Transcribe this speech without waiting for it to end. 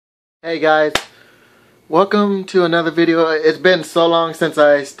Hey guys, welcome to another video. It's been so long since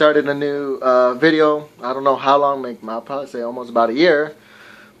I started a new video. I don't know how long, I'll probably say almost about a year.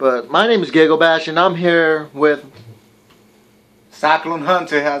 But my name is Giggle Bash and I'm here with Cyclone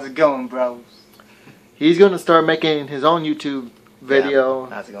Hunter. How's it going, bros? He's going to start making his own YouTube video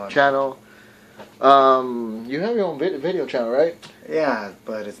channel. You have your own video channel, right? Yeah,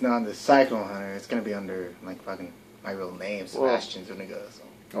 but it's not under Cyclone Hunter. It's going to be under like fucking my real name, Sebastian Zuniga. So.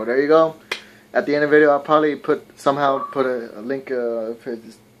 Oh, there you go. At the end of the video, I'll probably somehow put a link for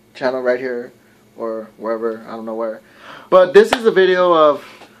his channel right here or wherever. I don't know where. But this is a video of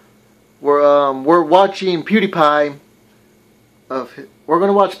we're watching PewDiePie. We're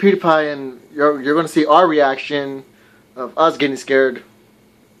gonna watch PewDiePie, and you're gonna see our reaction of us getting scared.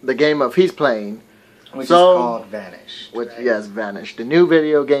 The game of he's playing, which is called Vanished. Yes, Vanished. The new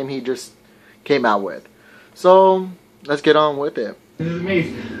video game he just came out with. So let's get on with it. This is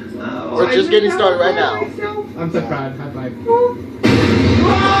amazing. We're just getting started right now. I'm so proud. High five. Whoa!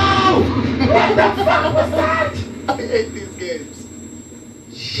 What the fuck was that? I hate these games.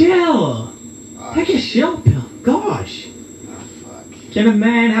 Chill. Take a chill pill. Gosh. Oh, fuck. Can a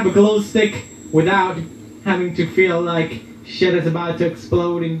man have a glow stick without having to feel like shit is about to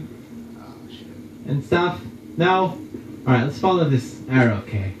explode and stuff? No? Alright, let's follow this arrow,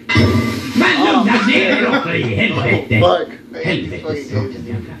 okay? Fuck. You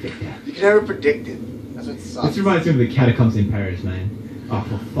can never predict it. That's what sucks. This reminds me of the catacombs in Paris, man. Oh,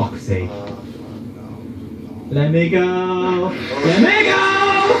 for fuck's sake. No. Let me go. Let me go.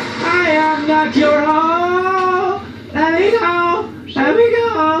 I am not your hoe. Let me go. Let me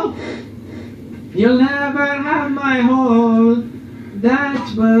go. You'll never have my hold.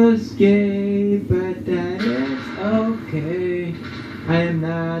 That was gay, but that is okay. I am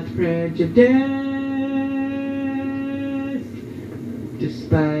not prejudiced,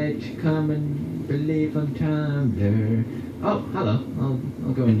 despite common belief on Tumblr. Oh, hello.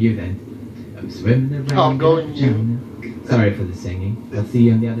 I'll go in you then. I'm swimming around. I'll go in you. Sorry for the singing. I'll see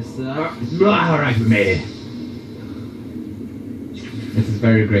you on the other side. Alright, we made it. This is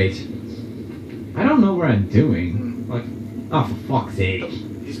very great. I don't know what I'm doing. Like, oh, for fuck's sake.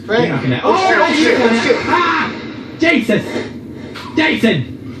 He's playing. Oh, shit. Ah! Jason!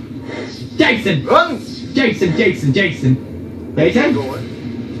 Jason! Run! Jason! Is that it? Jason? Right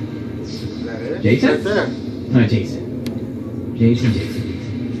there. No, Jason. Jason.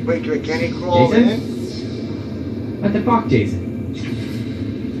 Wait, can he crawl Jason? in? What the fuck, Jason?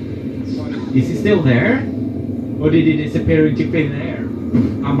 Is he still there? Or did he disappear into thin air?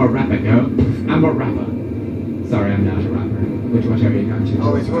 I'm a rapper, girl. I'm a rapper. Sorry, I'm not a rapper. Whatever you got to.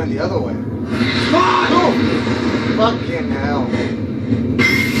 Oh, he's going the other way. Oh! Fucking hell.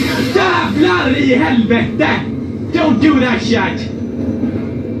 Jävlar i helvete! Don't do that shit!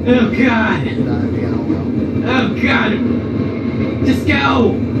 Oh god! Oh god! Just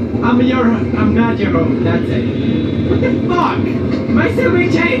go! I'm not your home, that's it. What the fuck? Am I still being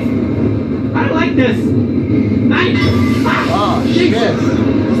chased? I don't like this! Oh shit!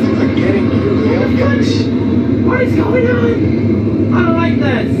 Those things are getting you. They don't get me. What is going on? I don't like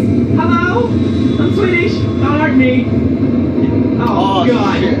this. Hello? I'm Swedish. Don't hurt me. Oh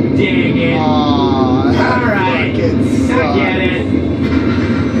god shit. dang it. Alright. I get it.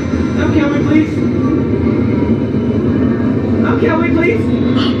 Don't kill me, please. Don't kill me, please.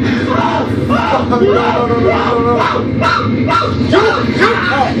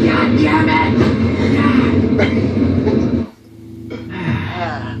 God damn it.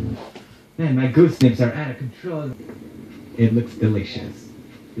 Man, my goose snips are out of control. It looks delicious.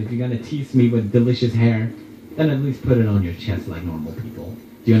 If you're gonna tease me with delicious hair, then at least put it on your chest like normal people.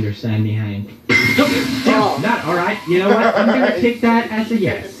 Do you understand me, Hank? No, not alright. You know what? I'm gonna take that as a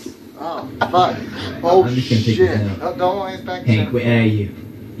yes. Oh, fuck. Oh, I'm just gonna take shit. this out. Don't worry, it's back. Hank, where are you?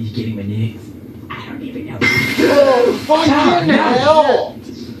 Are you getting my news? I don't even know. Oh, fucking hell!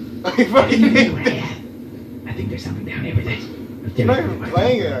 I think there's something down here with it. I'm not even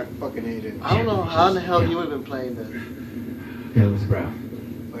playing it, I fucking hate it. I don't know how in the hell you would have been playing this. It was bro.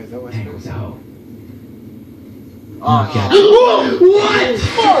 Wait, is that what's Hank was a hoe. Oh, God. What?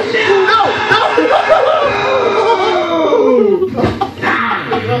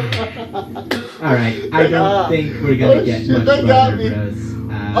 Alright, I don't think we're gonna get much further, bros.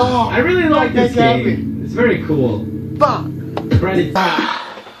 I really like this game. It's very cool. Fuck.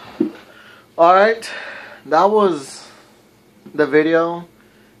 Alright, that was the video.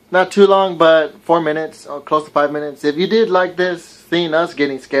 Not too long, but 4 minutes, or close to 5 minutes. If you did like this, seeing us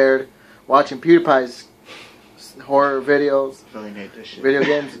getting scared, watching PewDiePie's horror videos, video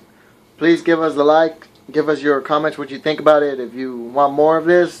games, please give us a like, give us your comments, what you think about it. If you want more of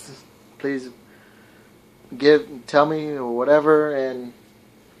this, please tell me or whatever, and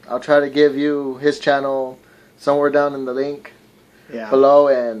I'll try to give you his channel somewhere down in the link below.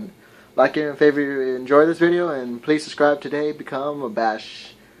 And like and favorite if you enjoy this video, and please subscribe today. Become a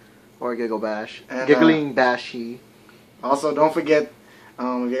bash or a giggle bash, and, giggling bashy. Also, don't forget,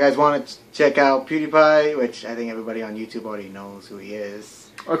 if you guys want to check out PewDiePie, which I think everybody on YouTube already knows who he is.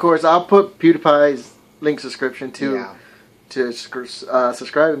 Of course, I'll put PewDiePie's link subscription to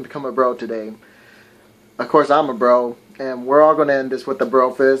subscribe and become a bro today. Of course, I'm a bro, and we're all going to end this with the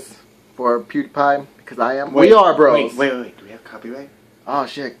bro fist for PewDiePie, because I am. We are bros. Wait. Do we have copyright? Oh,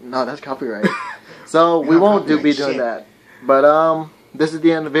 shit. No, that's copyright. So, we won't be doing that. But, this is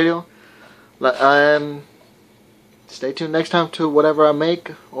the end of the video. Stay tuned next time to whatever I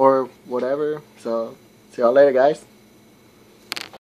make, or whatever. So, see y'all later, guys.